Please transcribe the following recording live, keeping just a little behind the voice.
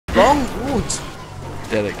wrong road.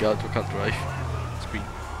 Derek, God, we can't drive. Screen.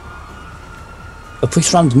 The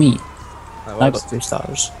police rammed me. I I got 3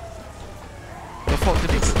 stars. The fuck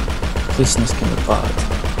did he do? Police in this game are bad.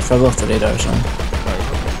 Trouble off the radar or something.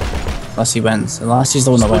 Unless he wins. Unless he's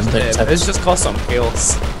the one that wins. It's just cause some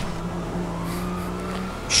chaos. I don't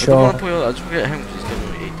Sure. want to play all that, I just forget him because he's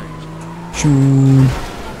getting me 8 times. Shoo.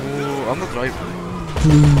 Oh, I'm the driver.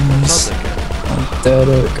 Please. Not that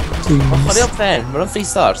Derek, please. Hurry up then, we're on 3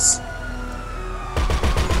 stars.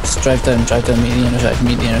 Just drive down, meet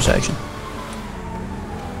the intersection,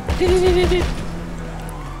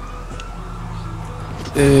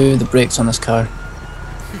 Ooh, the brakes on this car.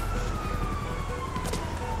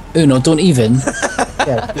 Ooh, no, don't even.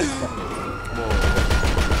 Yeah.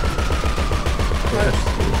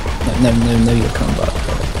 Now you're coming back.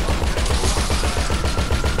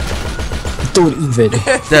 Don't even.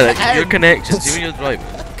 Derek, your connections, even your driving.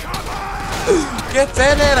 Get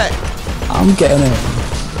in, Eric! I'm getting it.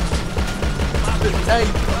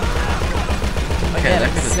 Okay,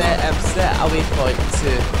 set a waypoint to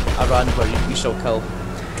a run where you shall kill.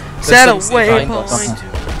 Set a waypoint to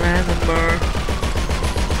remember.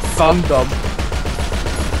 Fandom.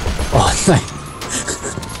 Oh, nice.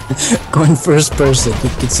 Going first person, you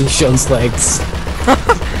can see Sean's legs.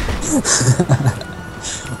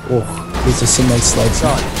 Oh, there's just some nice legs.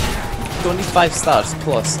 Sean, don't need 5 stars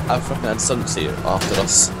plus I'm fucking Sunset after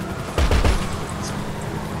us.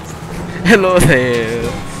 Hello there.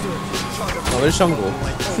 Oh, where's Sean go?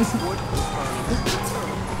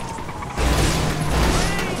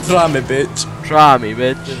 Try me, bitch. Try me,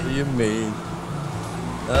 bitch. What do you mean?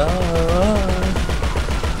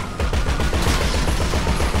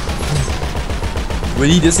 We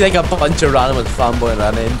need to see like a bunch of random fanboy and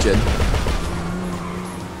an engine.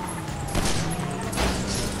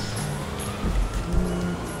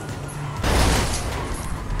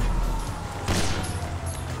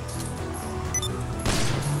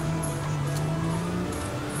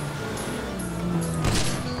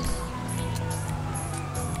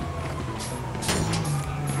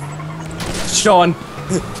 Sean,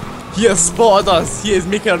 he has spotted us. He is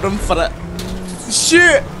making a run for it.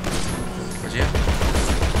 Shoot! Where's he?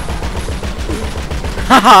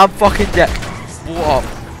 Haha, fucking dick. What up?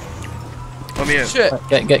 Let me out. Shoot!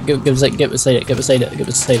 Get beside it. Let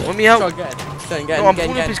me out. Sean, get in. No, I'm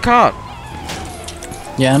pulling up his car.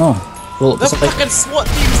 Yeah, I know. Well, The fucking SWAT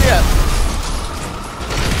team's here!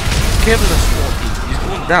 Kevin's a SWAT team. He's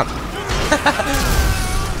going down.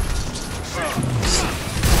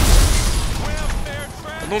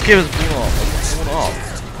 I don't care if it's blown off. It's blown off.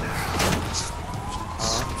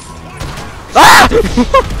 Ah!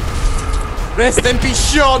 Rest in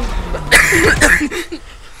peace, Sean!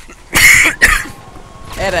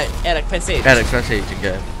 Eric, press H. Eric, press H and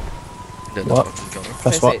get him. What?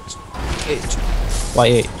 Press what? H. Why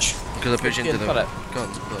H? Because I push into the cut it.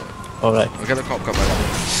 guns. Alright, I'll get a cop car by that way.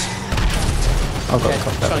 I'll go Okay,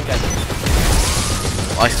 cut Sean, that. get in.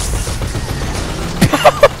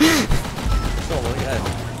 Sean, get in.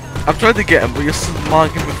 I've tried to get him, but you're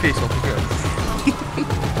smacking my face off the ground.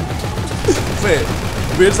 Wait,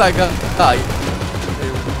 where's that guy?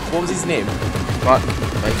 What was his name? But,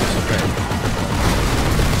 like, this is great.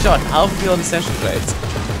 Sean, how have you on the session grade?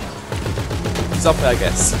 He's up there, I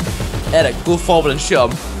guess. Eric, go forward and shoot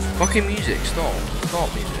him. Fucking music, stop.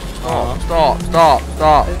 Stop music. Aw. Stop.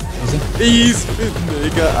 He's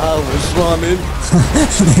nigga, I was running.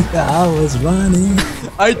 I was running.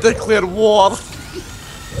 I declare war.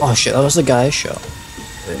 Oh shit, that was the guy I shot.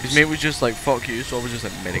 His mate was just like, fuck you, so I was just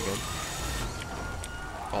like, minigun.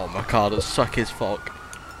 Oh, my car does suck as fuck.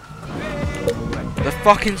 The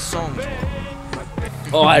fucking song.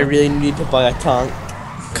 Oh, I really need to buy a tank.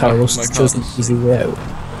 Carlos My has chosen Carlos. easy way out.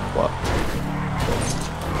 What?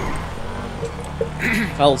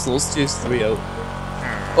 Carlos, those choose 3 out.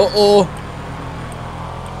 Uh-oh!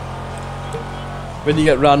 When you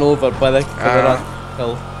get ran over by the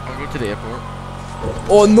hill. I'll go to the airport.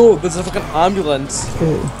 Oh no, there's a fucking ambulance.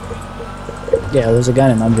 Yeah, there's a guy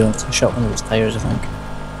in an ambulance. I shot one of his tires, I think.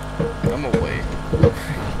 I'm away. Could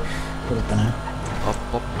have been out.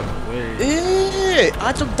 Up and away. Hey,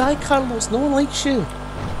 I don't die, Carlos. No one likes you.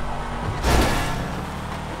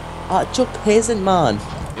 You're peasant man.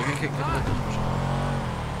 You can kick the door.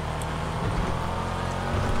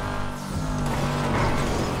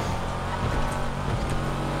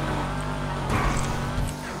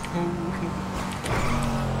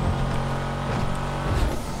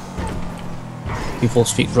 People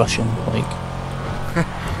speak Russian, like.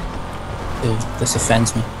 Ew, this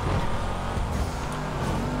offends me.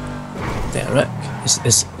 Derek, is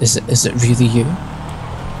it really you?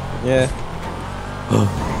 Yeah.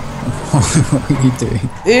 What are you doing?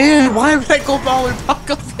 Ew, why would I go back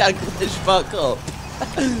up here and glitch back up?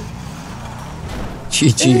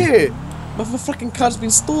 GG. Ew, my fucking car's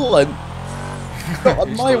been stolen. Not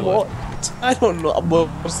on my watch. I don't know.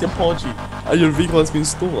 What's the apology? Your vehicle has been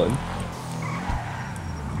stolen.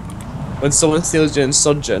 When someone steals your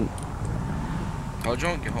insurgent. Oh,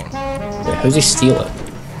 John, get on. Wait, how does he steal it?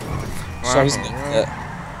 Sean's got it.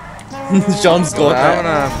 Sean's got it.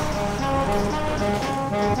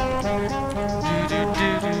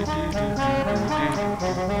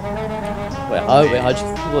 Wait, how'd you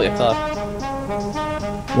steal your car?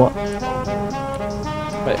 What?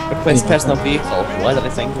 Wait, request personal vehicle. Why did I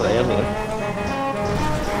think of it earlier?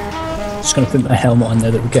 Just gonna put my helmet on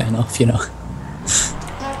now that we're getting off, you know.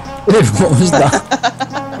 Wait, what was that?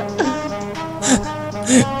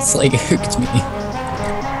 It's like it hooked me.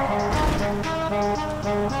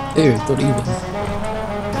 Ew, don't even.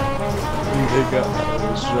 Nigga, I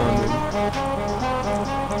was running.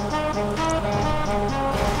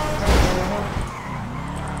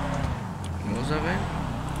 What was that, man?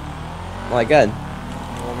 Well, again.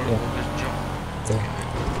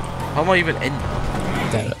 How am I even in?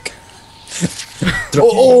 Derek.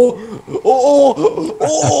 Oh!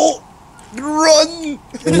 Run!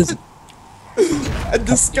 What is it? In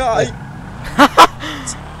the sky!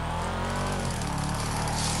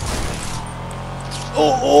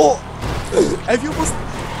 Oh! Have you almost...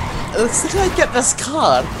 The second I get this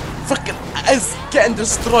car, fucking is getting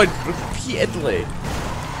destroyed repeatedly.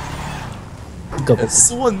 Gobble. It's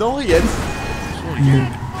so annoying.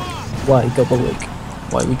 Why, Gobble?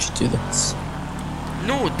 Why would you do this?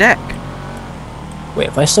 No, deck. Wait,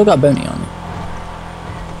 have I still got a bounty on me?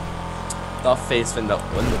 That face thing, the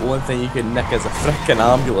only thing you can nick is a frickin'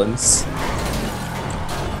 ambulance.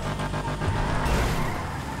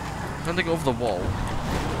 Trying to go over the wall.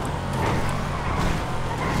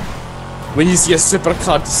 When you see a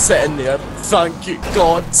supercar just sitting there, thank you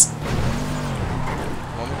God.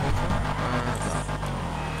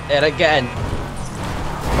 Eric, get in.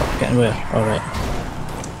 Getting where? Alright.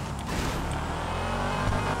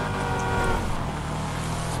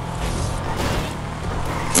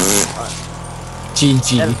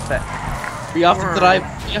 GG. We have to drive.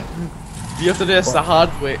 You have to do this the hard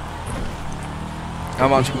way.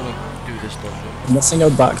 I'm actually gonna do this though. Missing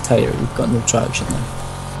our back tyre, we've got no traction now.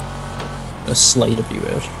 A slide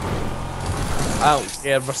everywhere. I don't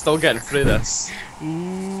care, we're still getting through this.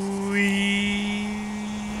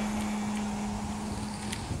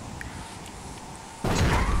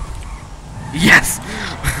 Yes!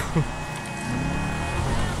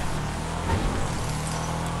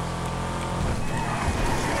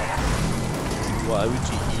 Why would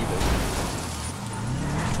you even?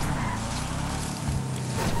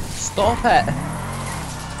 Stop it!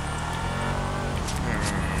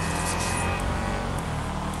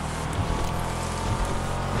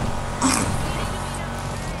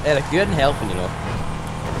 Eric, you didn't help, you know.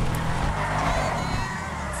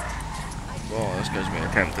 Oh, this guy's being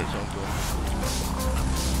attempted, so I'm going.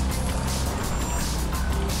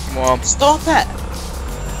 Come on. Stop it!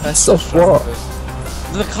 Stop what?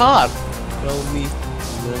 The car! Roll me,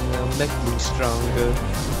 then they'll make me stronger.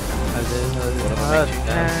 And then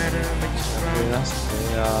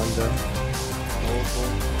I'll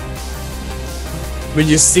when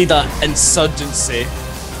you see that insurgency.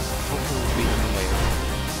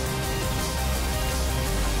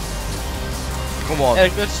 Come on.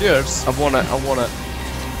 Eric, that's yours. I want it, I want it.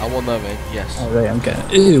 I want that, man. Yes. Alright, I'm getting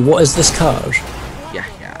it. Ooh, what is this car? Yeah.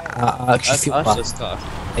 I actually feel bad. Ash's car.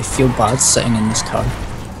 I feel bad sitting in this car.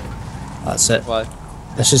 That's it. Why?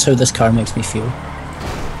 This is how this car makes me feel.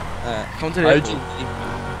 Come to the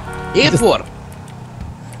airport. Airport?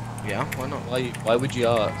 Yeah, why not? Why would you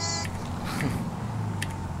ask?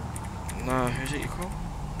 Nah, who's it you call?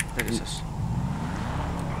 Pegasus.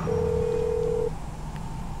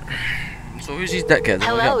 So who's these dickheads?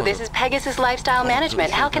 Hello, this is Pegasus Lifestyle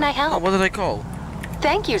Management. How can I Oh, help? what did I call?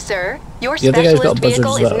 Thank you, sir. Your The other guy's got a specialist buzzard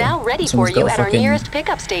vehicle as is well. now ready for Someone's you got a at our fucking- nearest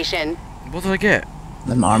pickup station. What did I get?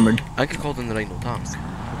 I'm armoured. I could call them the Rhino tank.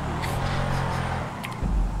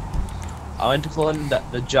 I went to call in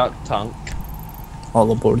the jack tank.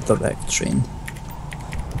 All aboard the wrecked train.